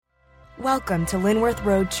Welcome to Linworth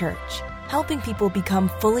Road Church, helping people become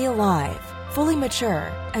fully alive, fully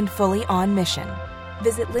mature, and fully on mission.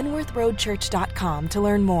 Visit linworthroadchurch.com to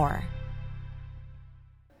learn more.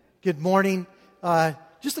 Good morning.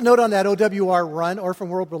 Just a note on that OWR Run, Orphan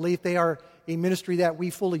World Relief. They are a ministry that we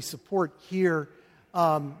fully support here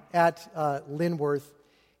at Linworth,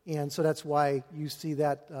 and so that's why you see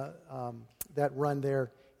that run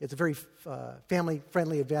there. It's a very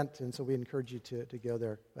family-friendly event, and so we encourage you to go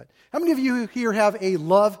there. But how many of you here have a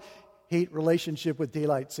love-hate relationship with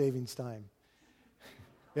daylight savings time?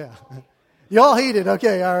 Yeah. You all hate it.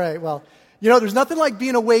 Okay, all right. Well, there's nothing like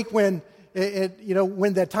being awake when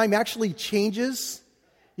when that time actually changes,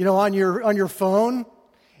 on your phone,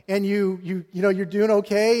 and you're doing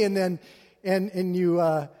okay, and then and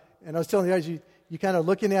I was telling you guys, you kind of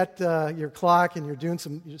looking at your clock, and you're doing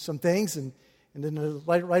some things, and then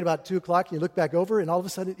right about 2 o'clock, you look back over, and all of a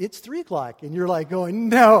sudden it's 3 o'clock, and you're like going,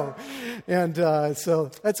 no. And so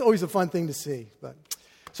that's always a fun thing to see.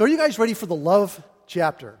 So are you guys ready for the love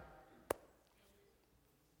chapter?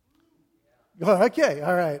 Oh, okay,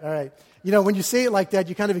 all right. When you say it like that,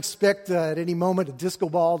 you kind of expect at any moment a disco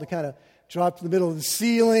ball to kind of drop to the middle of the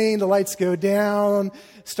ceiling, the lights go down,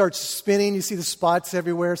 starts spinning, you see the spots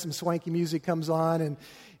everywhere, some swanky music comes on,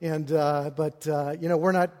 but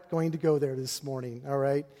we're not going to go there this morning, all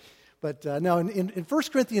right? But no, in 1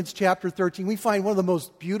 Corinthians chapter 13, we find one of the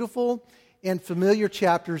most beautiful and familiar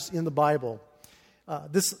chapters in the Bible.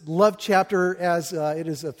 This love chapter, as it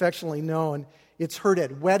is affectionately known, it's heard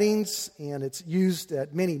at weddings, and it's used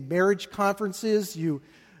at many marriage conferences,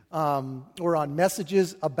 or on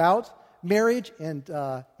messages about marriage, and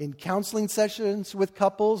in counseling sessions with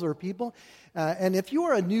couples or people. And if you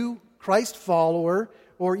are a new Christ follower,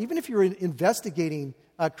 or even if you're investigating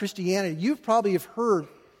Christianity, you probably have heard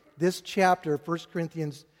this chapter, 1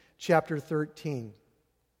 Corinthians chapter 13.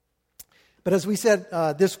 But as we said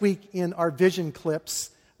this week in our vision clips,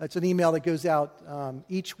 it's an email that goes out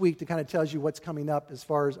each week that kind of tells you what's coming up as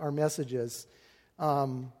far as our messages.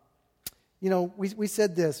 We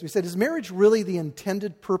said this. We said, is marriage really the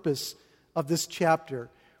intended purpose of this chapter?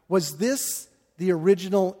 Was this the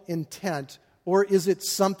original intent, or is it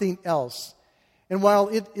something else? And while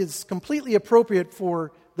it is completely appropriate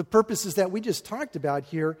for the purposes that we just talked about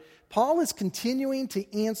here, Paul is continuing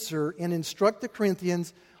to answer and instruct the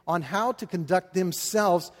Corinthians on how to conduct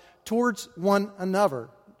themselves towards one another.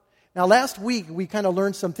 Now, last week, we kind of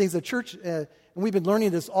learned some things. The church, and we've been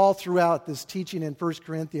learning this all throughout this teaching in 1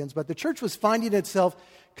 Corinthians, but the church was finding itself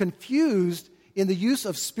confused in the use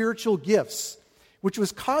of spiritual gifts, which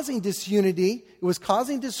was causing disunity, it was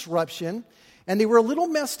causing disruption, and they were a little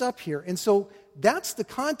messed up here. And so that's the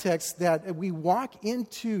context that we walk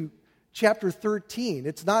into chapter 13.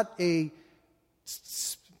 It's not a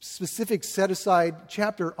specific set-aside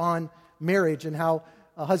chapter on marriage and how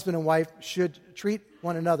a husband and wife should treat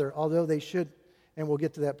one another, although they should, and we'll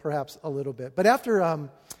get to that perhaps a little bit. But after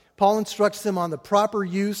Paul instructs them on the proper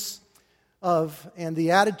use of and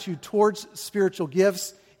the attitude towards spiritual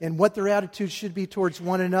gifts and what their attitude should be towards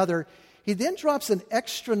one another, he then drops an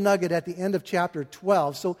extra nugget at the end of chapter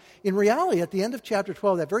 12. So in reality, at the end of chapter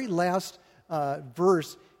 12, that very last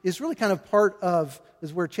verse is really kind of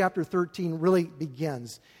is where chapter 13 really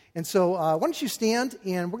begins. And so why don't you stand,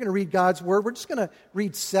 and we're going to read God's Word. We're just going to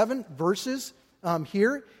read 7 verses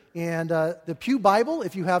here. And the Pew Bible,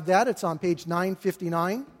 if you have that, it's on page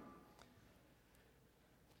 959.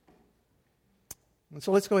 And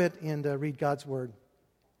so let's go ahead and read God's Word.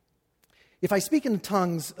 If I speak in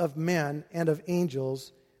tongues of men and of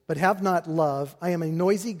angels, but have not love, I am a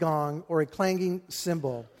noisy gong or a clanging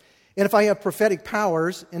cymbal. And if I have prophetic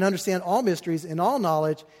powers and understand all mysteries and all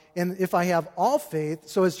knowledge, and if I have all faith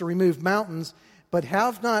so as to remove mountains, but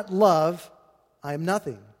have not love, I am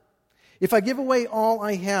nothing. If I give away all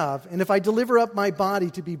I have, and if I deliver up my body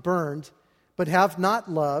to be burned, but have not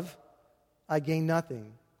love, I gain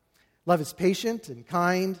nothing. Love is patient and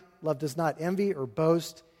kind. Love does not envy or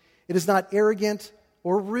boast. It is not arrogant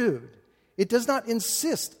or rude. It does not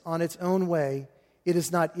insist on its own way. It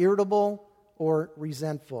is not irritable or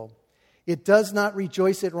resentful. It does not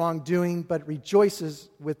rejoice at wrongdoing, but rejoices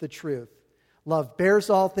with the truth. Love bears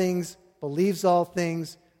all things, believes all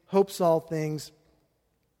things, hopes all things,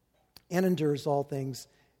 and endures all things.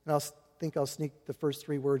 And I think I'll sneak the first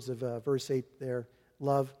 3 words of verse 8 there.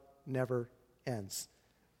 Love never ends.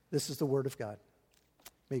 This is the Word of God.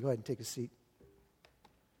 May you go ahead and take a seat.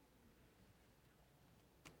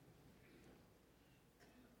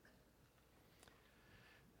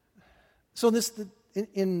 So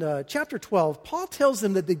in chapter 12, Paul tells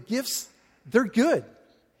them that the gifts, they're good.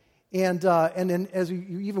 And then as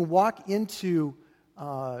you even walk into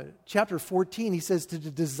chapter 14, he says to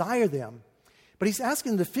desire them. But he's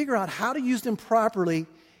asking them to figure out how to use them properly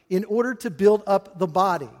in order to build up the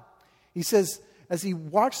body. He says, as he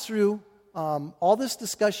walks through all this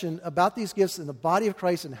discussion about these gifts in the body of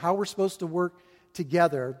Christ and how we're supposed to work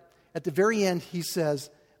together, at the very end he says,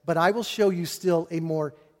 but I will show you still a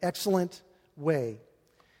more excellent way.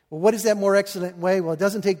 Well, what is that more excellent way? Well, it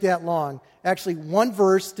doesn't take that long. Actually, one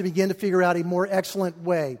verse to begin to figure out a more excellent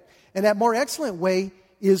way. And that more excellent way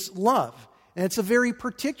is love. And it's a very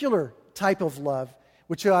particular type of love,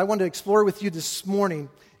 which I want to explore with you this morning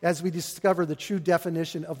as we discover the true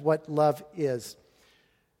definition of what love is.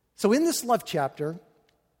 So in this love chapter,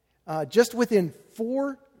 just within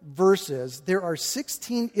 4 verses, there are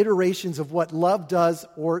 16 iterations of what love does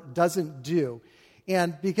or doesn't do.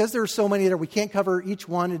 And because there are so many there, we can't cover each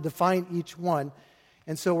one and define each one.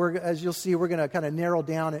 And so, as you'll see, we're going to kind of narrow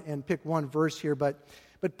down and pick one verse here. But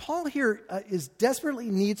Paul here desperately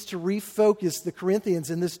needs to refocus the Corinthians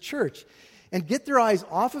in this church and get their eyes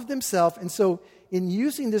off of themselves. And so, in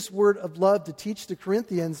using this word of love to teach the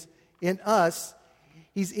Corinthians in us,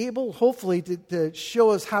 he's able, hopefully, to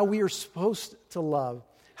show us how we are supposed to love,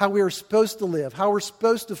 how we are supposed to live, how we're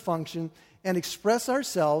supposed to function and express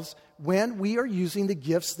ourselves when we are using the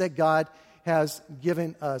gifts that God has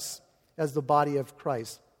given us as the body of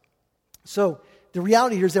Christ. So the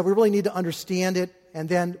reality here is that we really need to understand it, and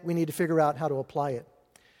then we need to figure out how to apply it.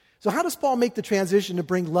 So how does Paul make the transition to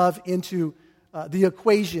bring love into the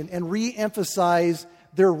equation and re-emphasize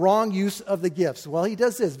their wrong use of the gifts? Well, he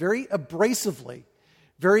does this very abrasively,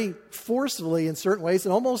 very forcefully in certain ways,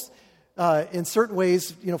 and almost in certain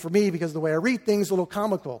ways, for me, because of the way I read things, a little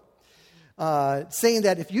comical. Saying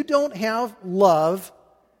that if you don't have love,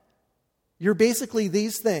 you're basically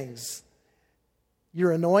these things.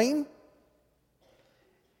 You're annoying,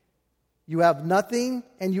 you have nothing,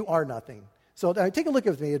 and you are nothing. So take a look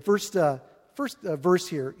with me at first verse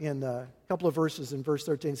here in a couple of verses in verse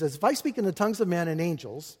 13. It says, if I speak in the tongues of men and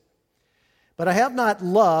angels, but I have not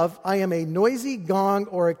love, I am a noisy gong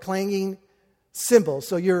or a clanging cymbal.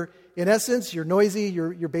 So in essence, you're noisy,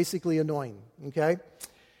 you're basically annoying, okay?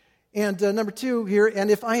 And number 2 here, and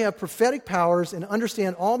if I have prophetic powers and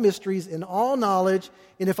understand all mysteries and all knowledge,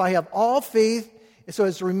 and if I have all faith so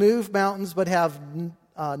as to remove mountains but have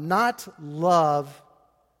not love,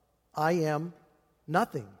 I am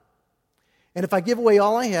nothing. And if I give away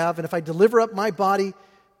all I have, and if I deliver up my body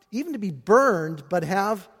even to be burned but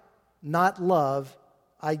have not love,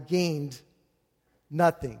 I gained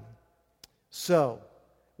nothing. So,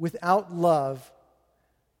 without love,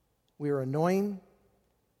 we are annoying,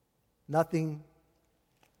 nothing,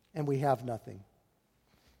 and we have nothing.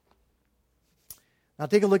 Now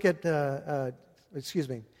take a look at,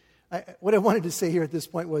 what I wanted to say here at this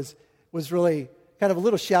point was really kind of a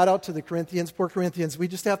little shout out to the Corinthians. Poor Corinthians, we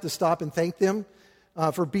just have to stop and thank them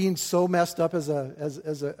for being so messed up as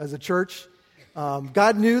a church.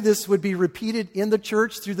 God knew this would be repeated in the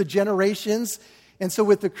church through the generations, and so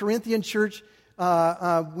with the Corinthian church,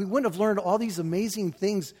 we wouldn't have learned all these amazing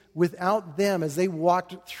things without them as they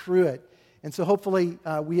walked through it. And so hopefully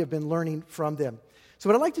we have been learning from them. So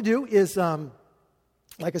what I'd like to do is,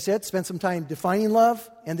 like I said, spend some time defining love,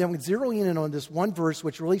 and then we're zeroing in on this one verse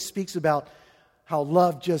which really speaks about how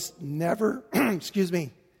love just never,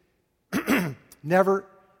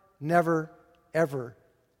 never, ever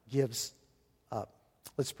gives up.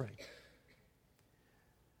 Let's pray.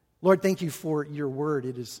 Lord, thank you for your word.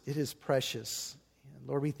 It is precious. And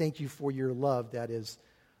Lord, we thank you for your love that is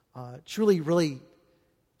truly, really,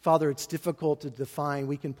 Father, it's difficult to define.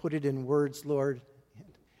 We can put it in words, Lord,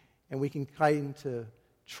 and we can kind to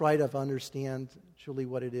try to understand truly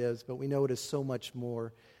what it is, but we know it is so much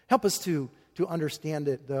more. Help us to understand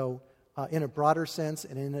it, though, in a broader sense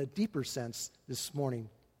and in a deeper sense this morning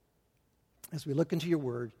as we look into your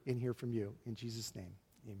word and hear from you. In Jesus' name,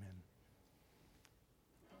 amen.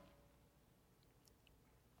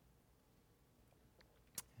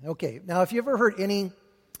 Okay, now if you ever heard any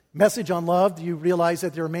message on love, you realize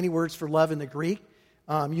that there are many words for love in the Greek.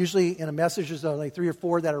 Usually in a message, there's like 3 or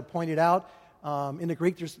 4 that are pointed out. In the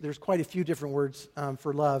Greek, there's quite a few different words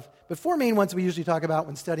for love. But 4 main ones we usually talk about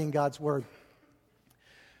when studying God's Word.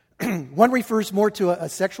 One refers more to a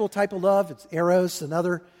sexual type of love. It's eros.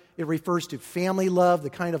 Another, it refers to family love,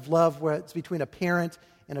 the kind of love where it's between a parent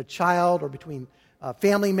and a child or between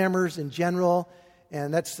family members in general.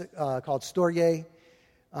 And that's called storge.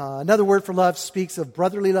 Another word for love speaks of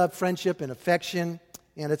brotherly love, friendship, and affection.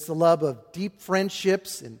 And it's the love of deep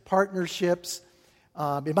friendships and partnerships.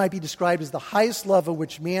 It might be described as the highest love of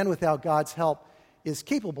which man without God's help is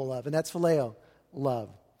capable of, and that's phileo love.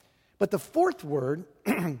 But the 4th word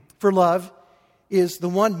for love is the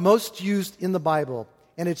one most used in the Bible,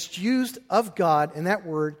 and it's used of God, and that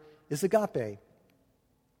word is agape.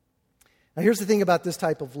 Now, here's the thing about this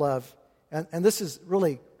type of love, and this is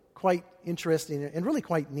really quite interesting and really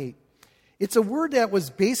quite neat. It's a word that was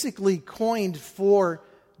basically coined for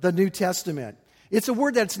the New Testament. It's a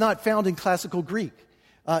word that's not found in classical Greek.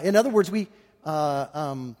 In other words,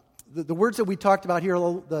 the words that we talked about here,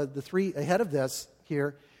 the three ahead of this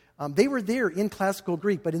here, they were there in classical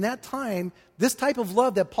Greek. But in that time, this type of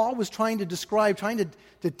love that Paul was trying to describe, trying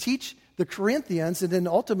to teach the Corinthians and then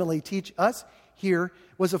ultimately teach us here,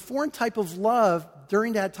 was a foreign type of love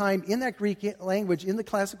during that time in that Greek language, in the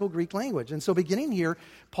classical Greek language. And so beginning here,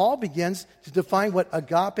 Paul begins to define what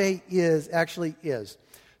agape actually is.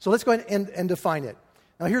 So let's go ahead and define it.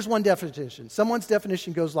 Now here's one definition. Someone's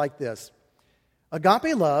definition goes like this.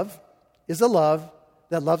 Agape love is a love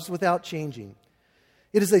that loves without changing.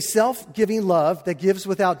 It is a self-giving love that gives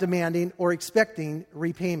without demanding or expecting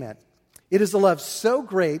repayment. It is a love so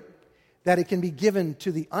great that it can be given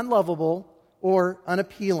to the unlovable or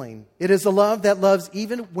unappealing. It is a love that loves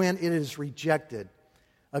even when it is rejected.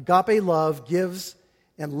 Agape love gives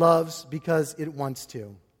and loves because it wants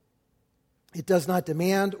to. It does not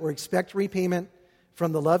demand or expect repayment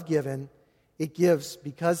from the love given. It gives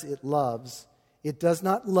because it loves. It does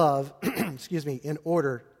not love, in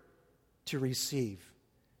order to receive.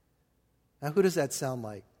 Now, who does that sound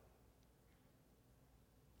like?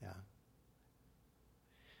 Yeah.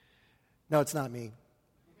 No, it's not me.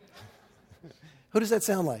 Who does that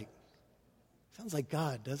sound like? Sounds like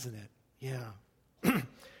God, doesn't it? Yeah.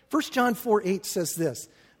 1 John 4:8 says this,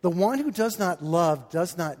 "The one who does not love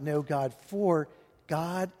does not know God, for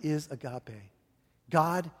God is agape."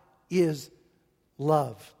 God is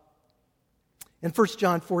love. And 1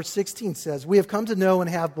 John 4:16 says, "We have come to know and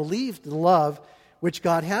have believed the love which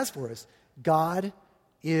God has for us. God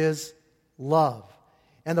is love.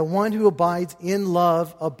 And the one who abides in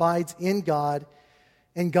love abides in God,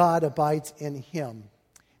 and God abides in him."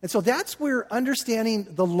 And so that's where understanding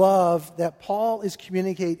the love that Paul is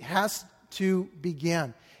communicating has to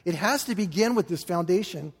begin. It has to begin with this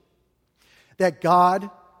foundation that God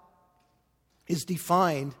is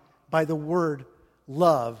defined by the word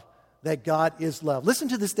love, that God is love. Listen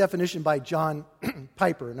to this definition by John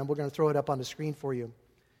Piper, and we're going to throw it up on the screen for you.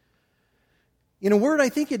 In a word, I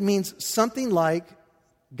think it means something like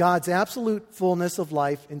God's absolute fullness of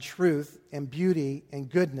life and truth and beauty and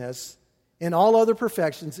goodness and all other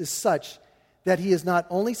perfections is such that he is not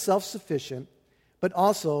only self-sufficient, but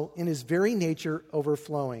also in his very nature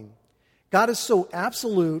overflowing. God is so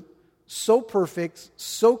absolute, so perfect,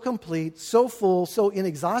 so complete, so full, so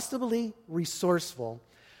inexhaustibly resourceful,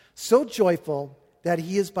 so joyful that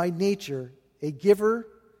he is by nature a giver,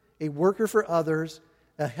 a worker for others,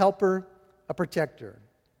 a helper, a protector.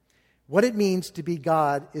 What it means to be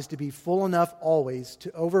God is to be full enough always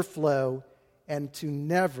to overflow and to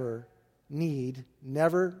never need,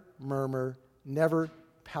 never murmur, never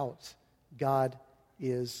pout. God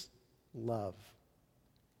is love.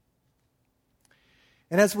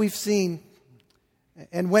 And as we've seen,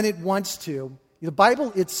 and when it wants to, the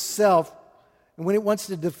Bible itself, and when it wants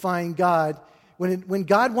to define God, when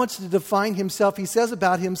God wants to define himself, he says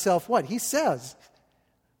about himself what? He says,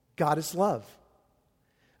 God is love.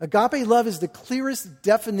 Agape love is the clearest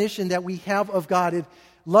definition that we have of God.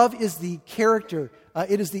 Love is the character.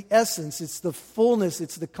 It is the essence. It's the fullness.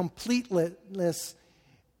 It's the completeness.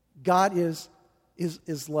 God is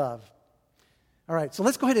love. All right, so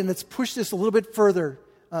let's go ahead and let's push this a little bit further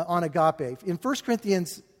on agape. In 1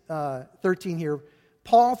 Corinthians 13 here,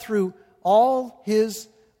 Paul, through all his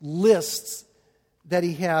lists that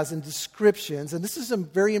he has and descriptions, and this is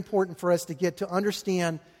very important for us to get to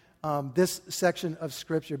understand this section of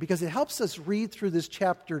Scripture because it helps us read through this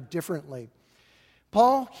chapter differently.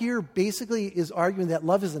 Paul here basically is arguing that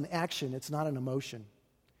love is an action, it's not an emotion.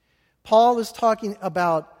 Paul is talking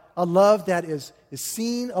about a love that is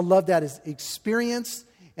seen, a love that is experienced,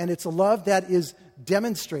 and it's a love that is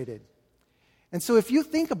demonstrated. And so if you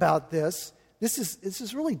think about this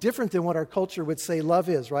is really different than what our culture would say love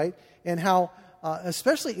is, right? And how,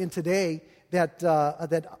 especially in today, that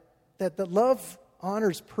love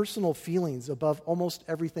honors personal feelings above almost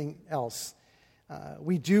everything else.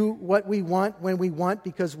 We do what we want when we want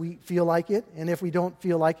because we feel like it, and if we don't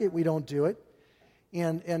feel like it, we don't do it.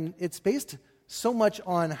 And it's based so much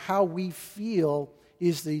on how we feel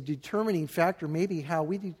is the determining factor, maybe how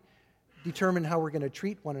we determine how we're going to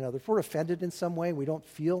treat one another. If we're offended in some way, we don't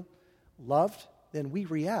feel loved, then we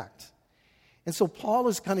react. And so Paul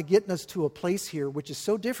is kind of getting us to a place here which is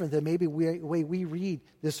so different than maybe the way we read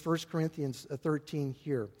this 1 Corinthians 13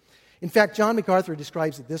 here. In fact, John MacArthur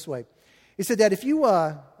describes it this way. He said that if you,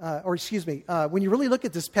 when you really look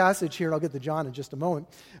at this passage here, I'll get to John in just a moment,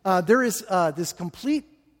 there is this complete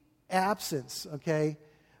absence, okay,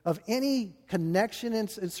 of any connection in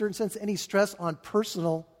a certain sense, any stress on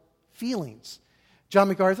personal feelings. John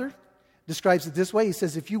MacArthur describes it this way. He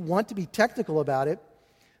says, if you want to be technical about it,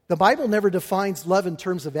 the Bible never defines love in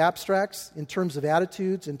terms of abstracts, in terms of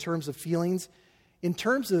attitudes, in terms of feelings, in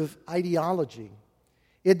terms of ideology.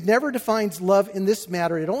 It never defines love in this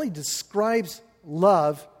matter. It only describes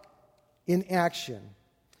love in action.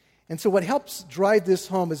 And so what helps drive this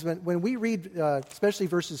home is when we read, especially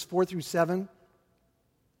verses 4 through 7,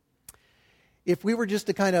 if we were just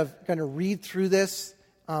to kind of read through this,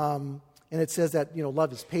 and it says that,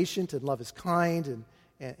 love is patient and love is kind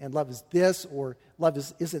and love is this, or love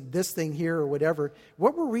isn't this thing here or whatever,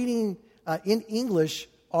 what we're reading in English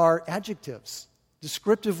are adjectives,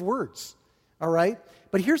 descriptive words, all right?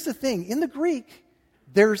 But here's the thing. In the Greek,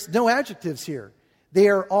 there's no adjectives here. They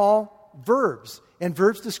are all verbs. And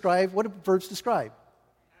verbs describe, what do verbs describe?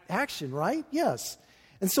 Action, right? Yes.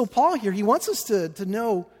 And so Paul here, he wants us to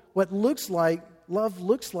know what love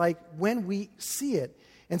looks like when we see it.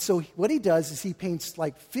 And so what he does is he paints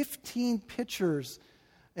like 15 pictures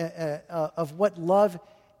of what love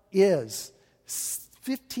is.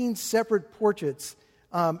 15 separate portraits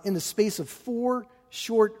in the space of 4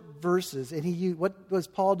 short verses. And what does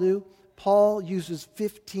Paul do? Paul uses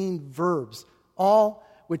 15 verbs, all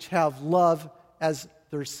which have love as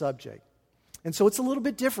their subject. And so it's a little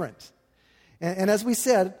bit different. And as we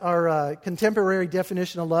said, our contemporary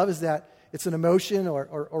definition of love is that it's an emotion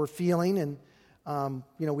or feeling. And,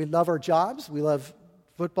 we love our jobs. We love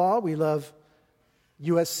football. We love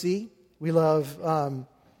USC. We love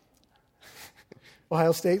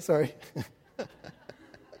Ohio State, sorry.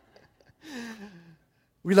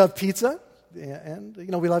 We love pizza, and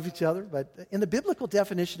we love each other. But in the biblical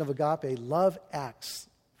definition of agape, love acts.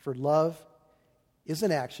 For love is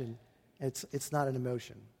an action. It's not an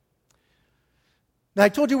emotion. Now, I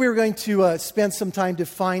told you we were going to spend some time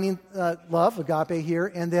defining love, agape here,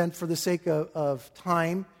 and then for the sake of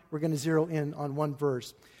time, we're going to zero in on one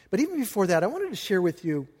verse. But even before that, I wanted to share with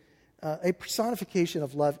you a personification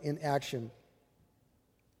of love in action.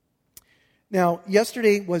 Now,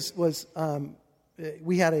 yesterday was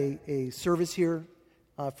we had a service here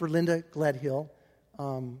for Linda Gledhill.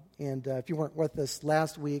 And if you weren't with us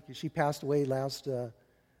last week, she passed away last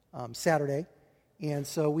Saturday. And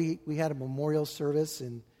so we had a memorial service,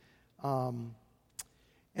 and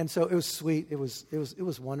so it was sweet. It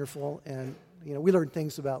was wonderful. And, we learned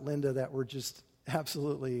things about Linda that were just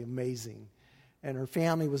absolutely amazing. And her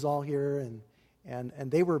family was all here,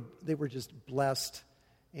 and they were just blessed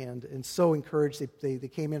and so encouraged. They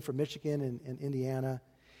came in from Michigan and Indiana.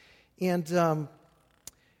 And,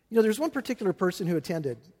 there's one particular person who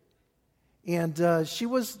attended. And she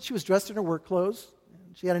was dressed in her work clothes.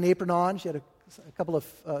 She had an apron on. She had a couple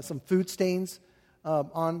of some food stains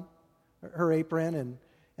on her apron. And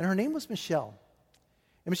her name was Michelle.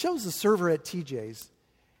 And Michelle was a server at TJ's.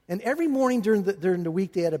 And every morning during the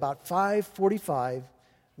weekday at about 5:45,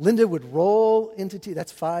 Linda would roll into TJ.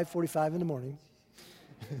 That's 5:45 in the morning.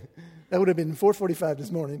 That would have been 4:45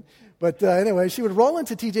 this morning. But anyway, she would roll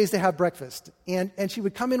into TJ's to have breakfast. And she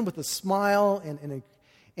would come in with a smile and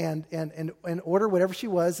order whatever she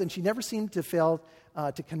was. And she never seemed to fail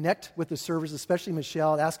to connect with the servers, especially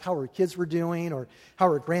Michelle, ask how her kids were doing or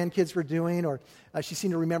how her grandkids were doing. Or she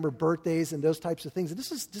seemed to remember birthdays and those types of things. And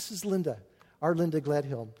this is Linda, our Linda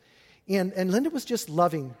Gledhill. And Linda was just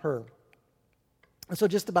loving her. And so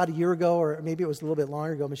just about a year ago, or maybe it was a little bit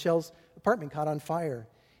longer ago, Michelle's apartment caught on fire.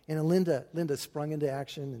 And Linda sprung into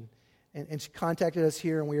action, and she contacted us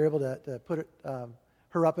here, and we were able to put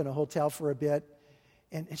her up in a hotel for a bit.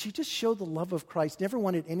 And she just showed the love of Christ, never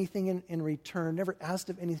wanted anything in return, never asked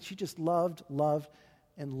of anything. She just loved,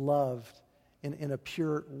 and loved in a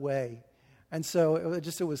pure way. And so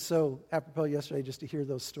it was so apropos yesterday just to hear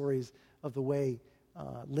those stories of the way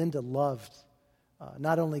Linda loved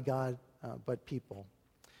not only God, but people.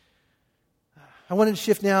 I wanted to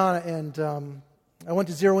shift now, and I want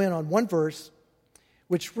to zero in on one verse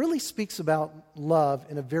which really speaks about love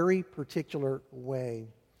in a very particular way.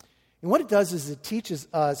 And what it does is it teaches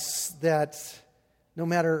us that no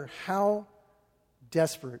matter how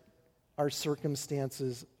desperate our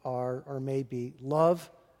circumstances are or may be, love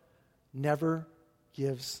never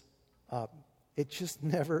gives up. It just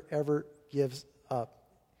never, ever gives up.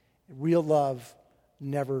 Real love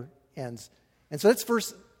never ends. And so that's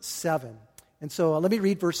verse 7. And so let me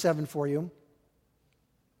read verse 7 for you.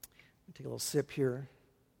 Take a little sip here.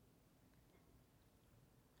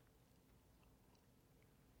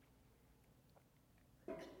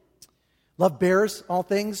 Love bears all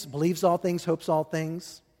things, believes all things, hopes all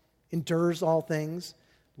things, endures all things.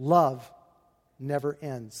 Love never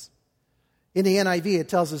ends. In the NIV, it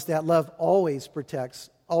tells us that love always protects,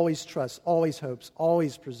 always trusts, always hopes,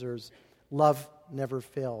 always preserves. Love never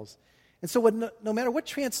fails. And so no matter what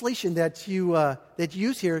translation that you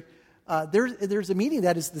use here, there's a meaning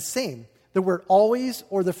that is the same. The word always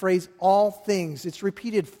or the phrase all things. It's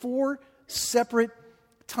repeated 4 separate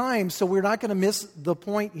times, so we're not going to miss the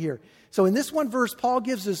point here. So in this one verse, Paul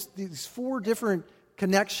gives us these 4 different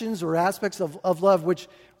connections or aspects of love, which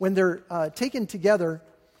when they're taken together,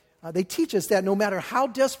 they teach us that no matter how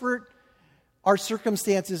desperate our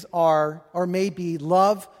circumstances are or may be,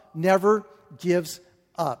 love never gives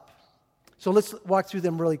up. So let's walk through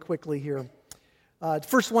them really quickly here. The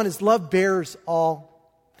first one is love bears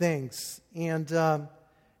all things. And,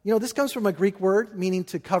 this comes from a Greek word meaning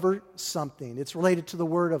to cover something. It's related to the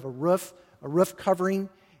word of a roof covering,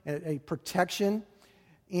 a protection,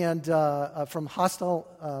 and from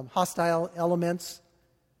hostile elements.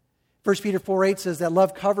 1 Peter 4:8 says that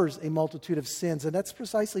love covers a multitude of sins, and that's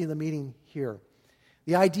precisely the meaning here.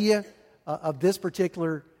 The idea of this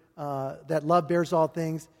particular, that love bears all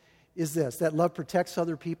things, is this, that love protects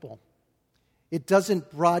other people. It doesn't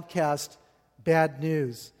broadcast bad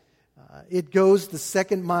news. It goes the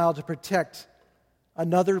second mile to protect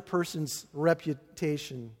another person's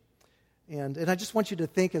reputation. And I just want you to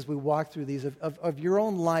think as we walk through these of your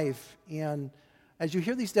own life, and as you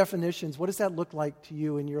hear these definitions, what does that look like to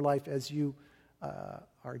you in your life as you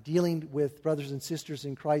are dealing with brothers and sisters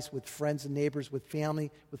in Christ, with friends and neighbors, with family,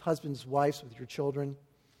 with husbands, wives, with your children?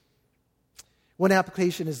 One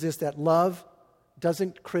application is this, that love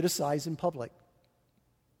doesn't criticize in public.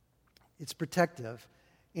 It's protective.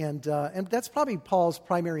 And that's probably Paul's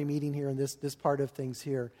primary meaning here in this part of things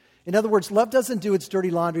here. In other words, love doesn't do its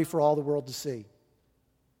dirty laundry for all the world to see.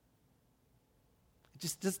 It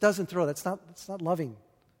just doesn't throw. That's not loving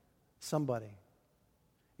somebody.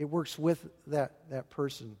 It works with that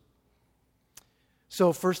person.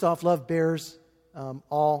 So first off, love bears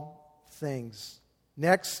all things.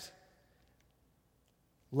 Next,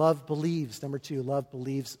 love believes. Number 2, love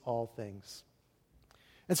believes all things.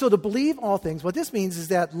 And so to believe all things, what this means is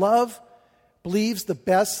that love believes the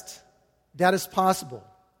best that is possible,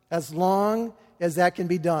 as long as that can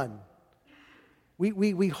be done.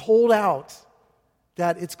 We hold out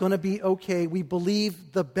that it's going to be okay. We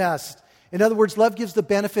believe the best. In other words, love gives the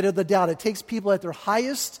benefit of the doubt. It takes people at their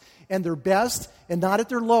highest and their best and not at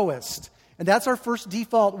their lowest. And that's our first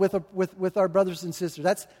default with our brothers and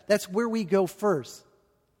sisters. That's where we go first.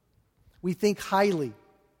 We think highly.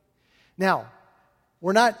 Now,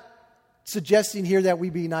 we're not suggesting here that we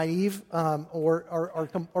be naive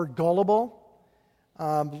or gullible.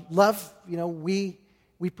 Love,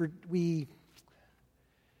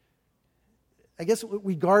 I guess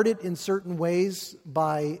we guard it in certain ways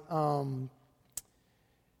by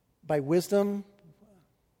wisdom,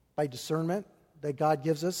 by discernment that God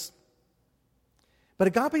gives us. But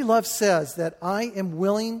agape love says that I am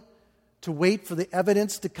willing to wait for the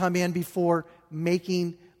evidence to come in before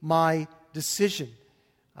making my decision.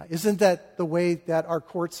 Isn't that the way that our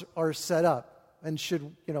courts are set up and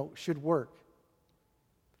should work?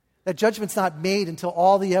 That judgment's not made until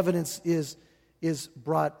all the evidence is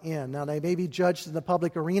brought in. Now, they may be judged in the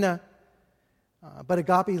public arena, but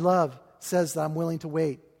agape love says that I'm willing to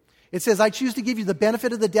wait. It says, I choose to give you the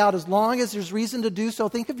benefit of the doubt as long as there's reason to do so.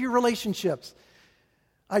 Think of your relationships.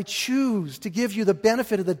 I choose to give you the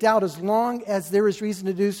benefit of the doubt as long as there is reason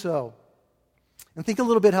to do so. And think a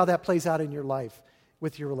little bit how that plays out in your life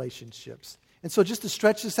with your relationships. And so just to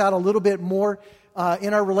stretch this out a little bit more,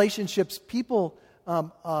 in our relationships, people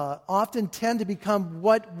often tend to become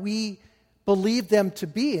what we believe them to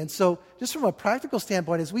be. And so just from a practical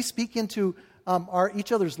standpoint, as we speak into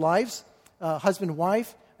each other's lives, husband and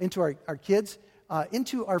wife, into our kids,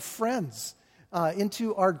 into our friends,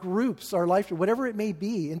 into our groups, our life, whatever it may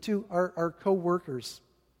be, into our co-workers,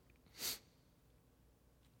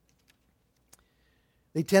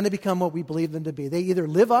 they tend to become what we believe them to be. They either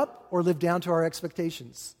live up or live down to our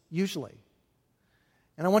expectations, usually.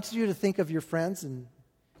 And I want you to think of your friends, and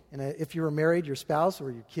if you're married, your spouse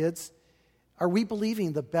or your kids. Are we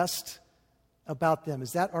believing the best about them?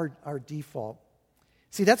 Is that our default?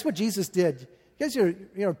 See, that's what Jesus did. You guys,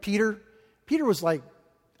 Peter was like,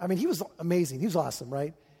 he was amazing. He was awesome,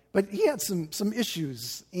 right? But he had some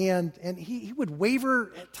issues, and he would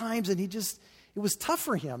waver at times, and it was tough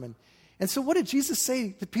for him. And so what did Jesus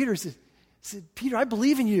say to Peter? He said, Peter, I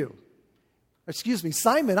believe in you.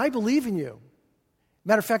 Simon, I believe in you.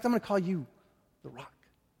 Matter of fact, I'm going to call you the rock.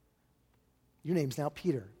 Your name's now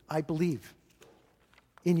Peter. I believe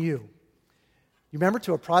in you. You remember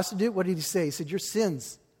to a prostitute, what did he say? He said, your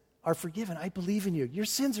sins are forgiven. I believe in you. Your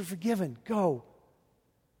sins are forgiven. Go.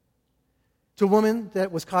 To a woman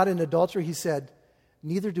that was caught in adultery, he said,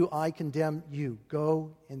 neither do I condemn you.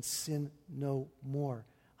 Go and sin no more.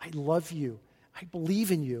 I love you. I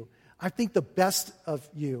believe in you. I think the best of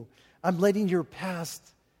you. I'm letting your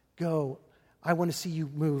past go. I want to see you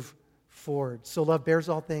move forward. So love bears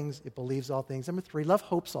all things. It believes all things. Number 3, love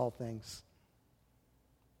hopes all things.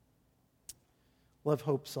 Love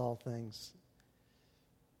hopes all things.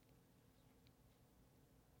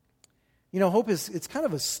 You know, hope it's kind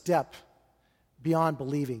of a step beyond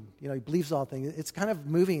believing. You know, he believes all things. It's kind of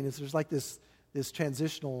moving. There's like this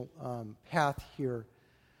transitional path here.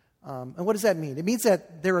 And what does that mean? It means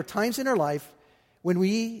that there are times in our life when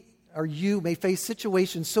we or you may face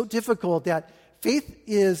situations so difficult that faith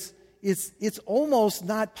it's almost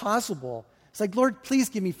not possible. It's like, Lord, please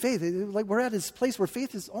give me faith. Like we're at this place where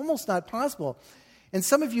faith is almost not possible. And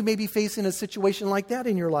some of you may be facing a situation like that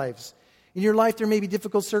in your lives. In your life, there may be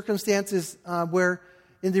difficult circumstances where,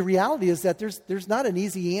 and the reality is that there's not an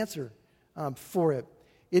easy answer for it.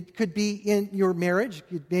 It could be in your marriage,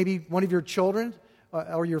 maybe one of your children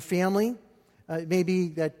or your family. It may be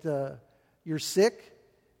that you're sick.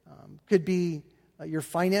 Could be your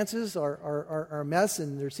finances are a mess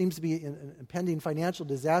and there seems to be an impending financial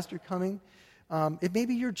disaster coming. It may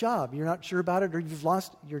be your job. You're not sure about it or you've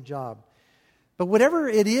lost your job. But whatever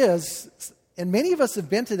it is, and many of us have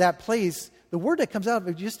been to that place, the word that comes out of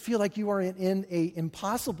it, you just feel like you are in an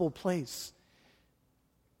impossible place.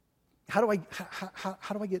 How do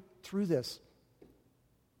I get through this?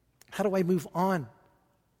 How do I move on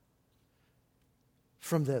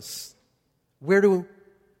from this? Where do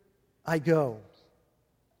I go?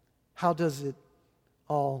 How does it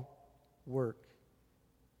all work?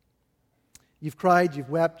 You've cried, you've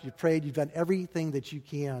wept, you've prayed, you've done everything that you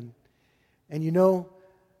can. And you know,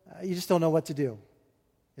 you just don't know what to do.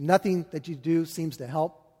 And nothing that you do seems to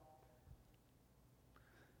help.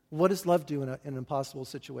 What does love do in an impossible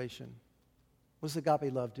situation? What does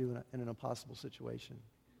agape love do in an impossible situation?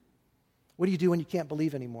 What do you do when you can't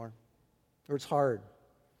believe anymore? Or it's hard?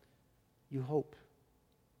 You hope.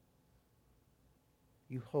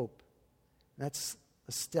 You hope. That's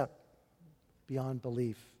a step beyond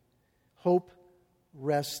belief. Hope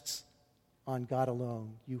rests on God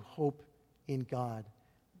alone. You hope in God.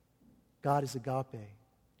 God is agape.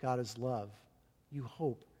 God is love. You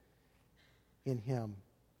hope in Him.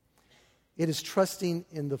 It is trusting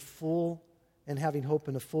in the full and having hope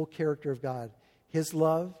in the full character of God. His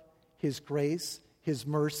love, His grace, His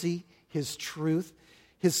mercy, His truth,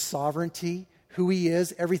 His sovereignty, who He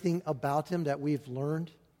is, everything about Him that we've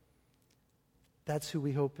learned. That's who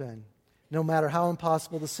we hope in. No matter how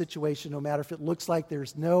impossible the situation, no matter if it looks like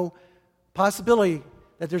there's no possibility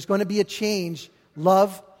that there's going to be a change,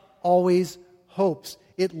 love always hopes.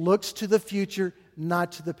 It looks to the future,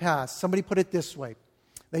 not to the past. Somebody put it this way.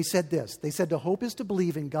 They said this. They said to hope is to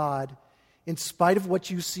believe in God in spite of what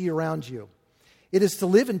you see around you. It is to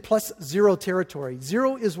live in plus zero territory.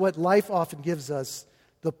 Zero is what life often gives us.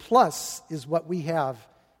 The plus is what we have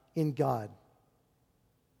in God.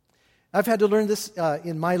 I've had to learn this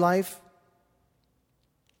in my life.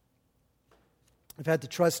 I've had to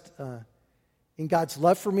trust in God's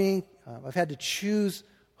love for me. I've had to choose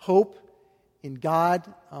hope in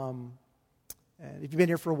God. And if you've been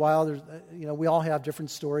here for a while, there's, we all have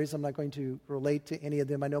different stories. I'm not going to relate to any of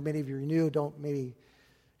them. I know many of you are new,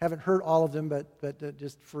 haven't heard all of them, but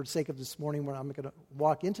just for the sake of this morning, I'm not going to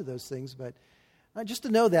walk into those things. But just to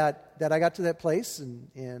know that I got to that place,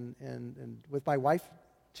 and with my wife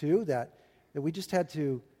too, that we just had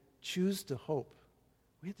to choose to hope.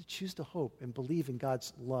 We had to choose to hope and believe in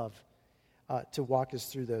God's love to walk us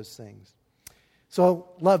through those things. So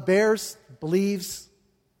love bears, believes,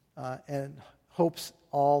 and hopes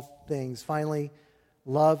all things. Finally,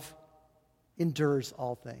 love endures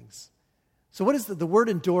all things. So what is the word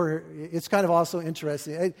endure? It's kind of also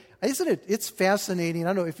interesting. It's fascinating.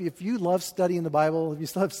 I don't know if you love studying the Bible, if you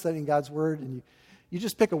love studying God's Word, and you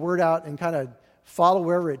just pick a word out and kind of follow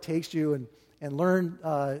wherever it takes you and learn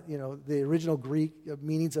the original Greek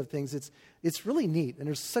meanings of things. It's really neat, and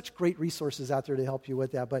there's such great resources out there to help you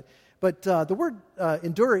with that. But the word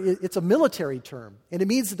endure, it's a military term, and it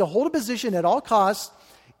means to hold a position at all costs,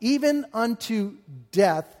 even unto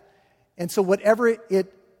death, and so whatever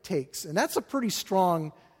it takes. And that's a pretty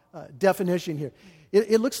strong definition here.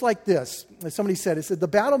 It looks like this. As somebody said, it said, the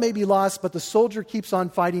battle may be lost, but the soldier keeps on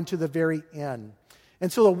fighting to the very end.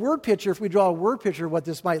 And so a word picture, if we draw a word picture of what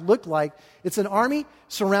this might look like, it's an army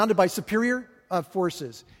surrounded by superior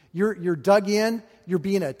forces. You're dug in, you're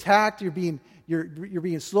being attacked, you're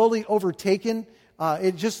being slowly overtaken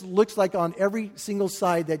It just looks like on every single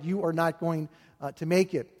side that you are not going to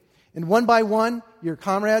make it. And one by one, your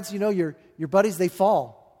comrades, your buddies, they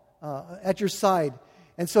fall at your side.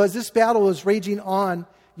 And so as this battle is raging on,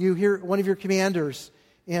 you hear one of your commanders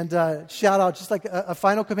and shout out just like a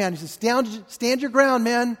final command. He says, stand your ground,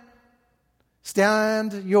 men.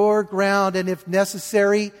 Stand your ground, and if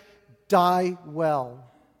necessary, die well.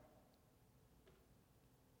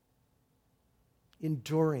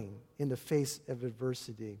 Enduring in the face of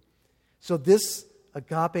adversity. So this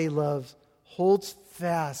agape love holds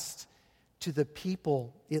fast to the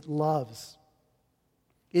people it loves.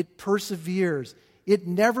 It perseveres. It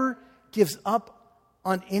never gives up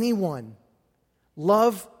on anyone.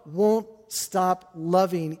 Love won't stop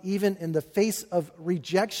loving even in the face of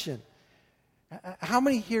rejection. How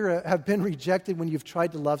many here have been rejected when you've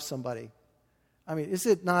tried to love somebody? I mean, is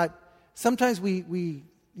it not? Sometimes we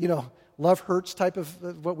love hurts type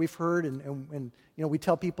of what we've heard, and we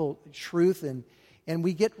tell people truth, and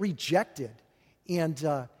we get rejected.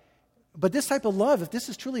 But this type of love, if this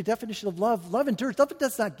is truly a definition of love, love endures. Love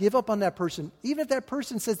does not give up on that person, even if that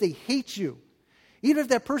person says they hate you, even if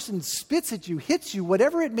that person spits at you, hits you,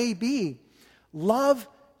 whatever it may be. Love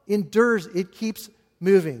endures. It keeps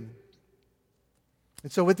moving.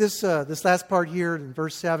 And so with this last part here in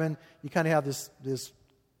verse 7, you kind of have this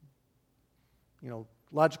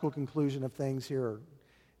logical conclusion of things here.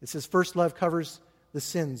 It says, first, love covers the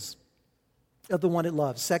sins of the one it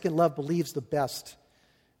loves. Second, love believes the best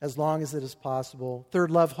as long as it is possible. Third,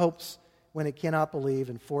 love hopes when it cannot believe.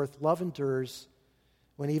 And fourth, love endures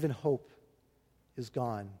when even hope is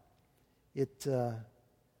gone. It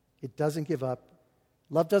doesn't give up.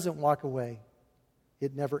 Love doesn't walk away.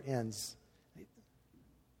 It never ends.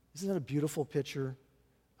 Isn't that a beautiful picture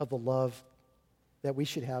of the love that we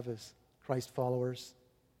should have as Christ followers?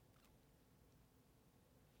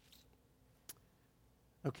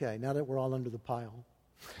 Okay, now that we're all under the pile,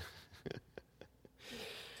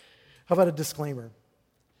 how about a disclaimer?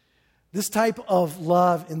 This type of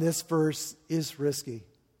love in this verse is risky.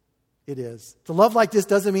 It is. To love like this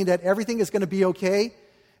doesn't mean that everything is going to be okay.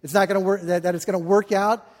 It's not going to work. That it's going to work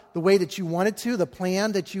out the way that you wanted to, the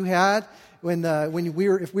plan that you had.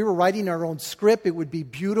 If we were writing our own script, it would be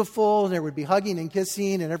beautiful, and there would be hugging and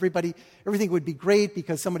kissing, and everything would be great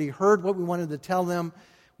because somebody heard what we wanted to tell them.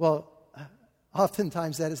 Well,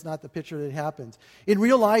 oftentimes that is not the picture that happens. In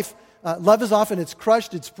real life, love is often it's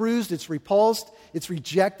crushed, it's bruised, it's repulsed, it's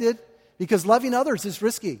rejected, because loving others is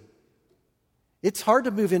risky. It's hard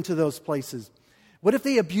to move into those places. What if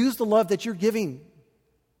they abuse the love that you're giving?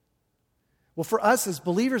 Well, for us as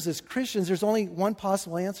believers, as Christians, there's only one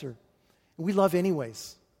possible answer. We love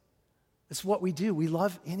anyways. It's what we do. We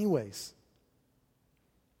love anyways.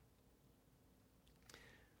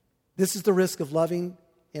 This is the risk of loving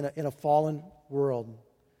in a fallen world.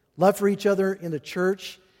 Love for each other in the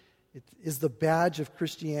church is the badge of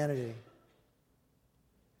Christianity.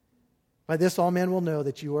 By this all men will know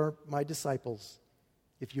that you are my disciples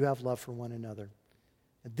if you have love for one another.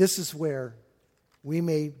 And this is where we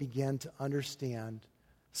may begin to understand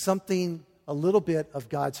something, a little bit of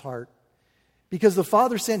God's heart. Because the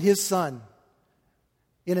Father sent His Son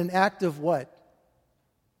in an act of what?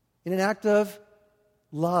 In an act of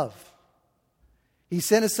love. He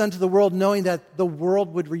sent His Son to the world knowing that the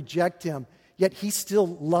world would reject Him. Yet He still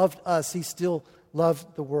loved us. He still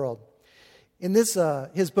loved the world. In his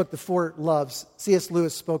book, The Four Loves, C.S.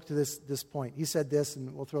 Lewis spoke to this point. He said this,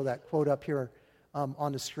 and we'll throw that quote up here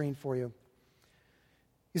on the screen for you.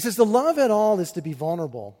 He says, "To love at all is to be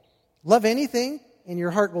vulnerable. Love anything, and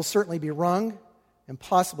your heart will certainly be wrung and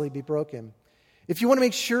possibly be broken. If you want to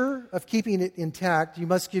make sure of keeping it intact, you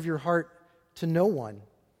must give your heart to no one,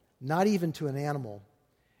 not even to an animal.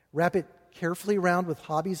 Wrap it carefully around with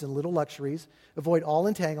hobbies and little luxuries. Avoid all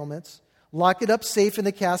entanglements. Lock it up safe in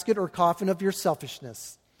the casket or coffin of your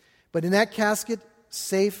selfishness. But in that casket,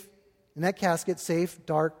 safe,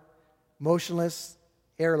 dark, motionless,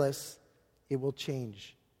 airless, it will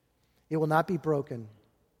change. It will not be broken.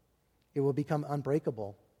 It will become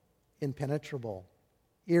unbreakable, impenetrable,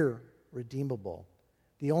 irredeemable.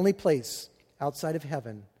 The only place outside of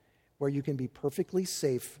heaven where you can be perfectly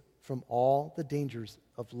safe from all the dangers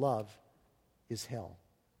of love is hell."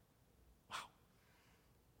 Wow.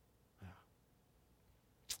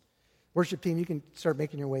 Worship team, you can start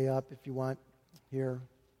making your way up if you want here.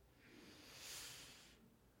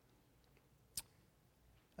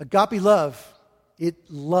 Agape love,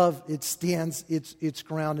 it stands its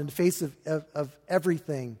ground in the face of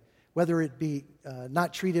everything, whether it be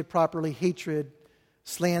not treated properly, hatred,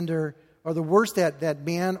 slander, or the worst that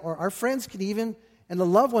man or our friends can even, and the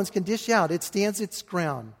loved ones can dish out. It stands its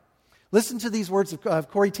ground. Listen to these words of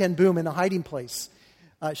Corrie ten Boom in A Hiding Place.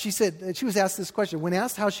 She said, she was asked this question. When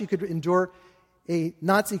asked how she could endure a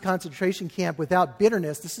Nazi concentration camp without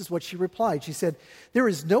bitterness, this is what she replied. She said, "There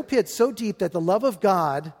is no pit so deep that the love of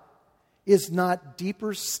God is not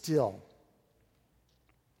deeper still."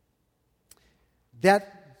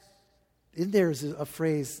 That, in there is a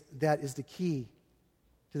phrase that is the key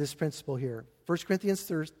to this principle here. 1 Corinthians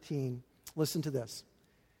 13, listen to this.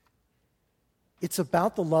 It's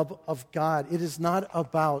about the love of God. It is not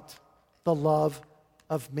about the love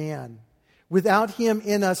of man. Without Him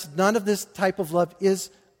in us, none of this type of love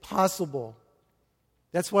is possible.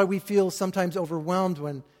 That's why we feel sometimes overwhelmed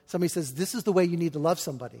when somebody says, this is the way you need to love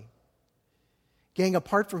somebody. Gang,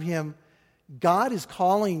 apart from Him, God is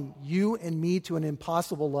calling you and me to an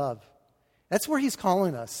impossible love. That's where He's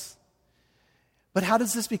calling us. But how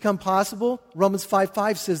does this become possible? Romans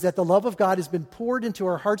 5:5 says that the love of God has been poured into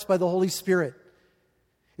our hearts by the Holy Spirit.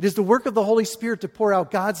 It is the work of the Holy Spirit to pour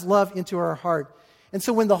out God's love into our heart. And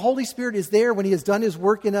so when the Holy Spirit is there, when He has done His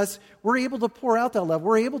work in us, we're able to pour out that love.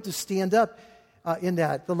 We're able to stand up in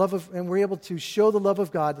that, and we're able to show the love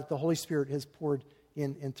of God that the Holy Spirit has poured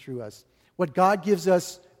in and through us. What God gives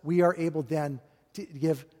us, we are able then to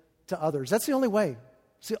give to others. That's the only way.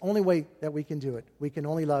 It's the only way that we can do it. We can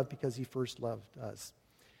only love because He first loved us.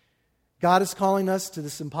 God is calling us to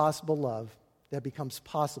this impossible love that becomes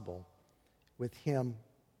possible with Him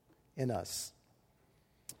in us.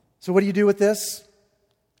 So what do you do with this?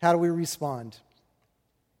 How do we respond?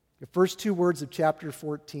 The first two words of chapter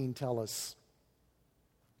 14 tell us,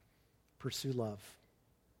 pursue love.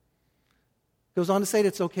 It goes on to say that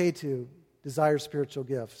it's okay to desire spiritual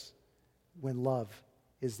gifts when love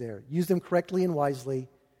is there. Use them correctly and wisely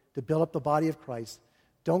to build up the body of Christ.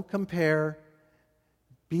 Don't compare.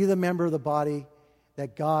 Be the member of the body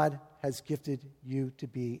that God has gifted you to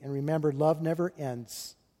be. And remember, love never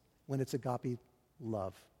ends when it's agape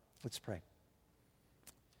love. Let's pray.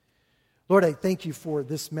 Lord, I thank You for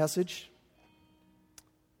this message.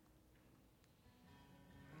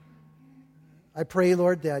 I pray,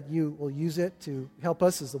 Lord, that You will use it to help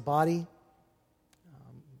us as a body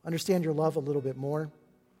understand Your love a little bit more.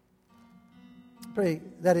 Pray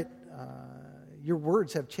that Your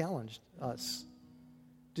words have challenged us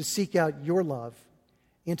to seek out Your love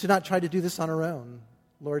and to not try to do this on our own,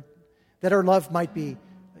 Lord, that our love might be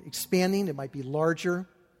expanding, it might be larger,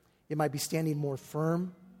 it might be standing more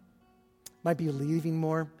firm, it might be believing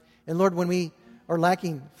more. And Lord, when we are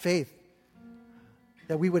lacking faith,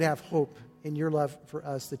 that we would have hope in Your love for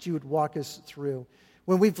us, that You would walk us through.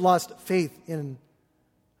 When we've lost faith in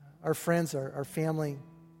our friends, our family,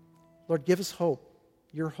 Lord, give us hope,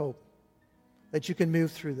 Your hope, that You can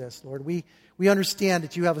move through this, Lord. We understand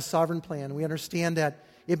that You have a sovereign plan. We understand that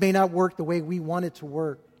it may not work the way we want it to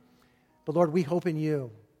work. But Lord, we hope in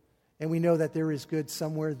You. And we know that there is good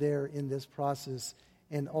somewhere there in this process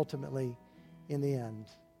and ultimately in the end.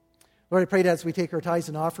 Lord, I pray that as we take our tithes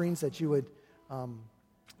and offerings, that You would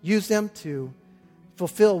use them to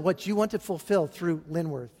fulfill what You want to fulfill through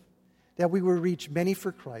Linworth, that we will reach many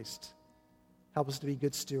for Christ. Help us to be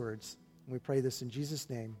good stewards. And we pray this in Jesus'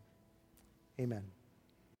 name. Amen.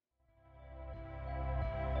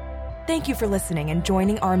 Thank you for listening and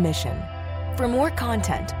joining our mission. For more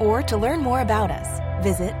content or to learn more about us,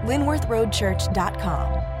 visit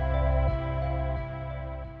linworthroadchurch.com.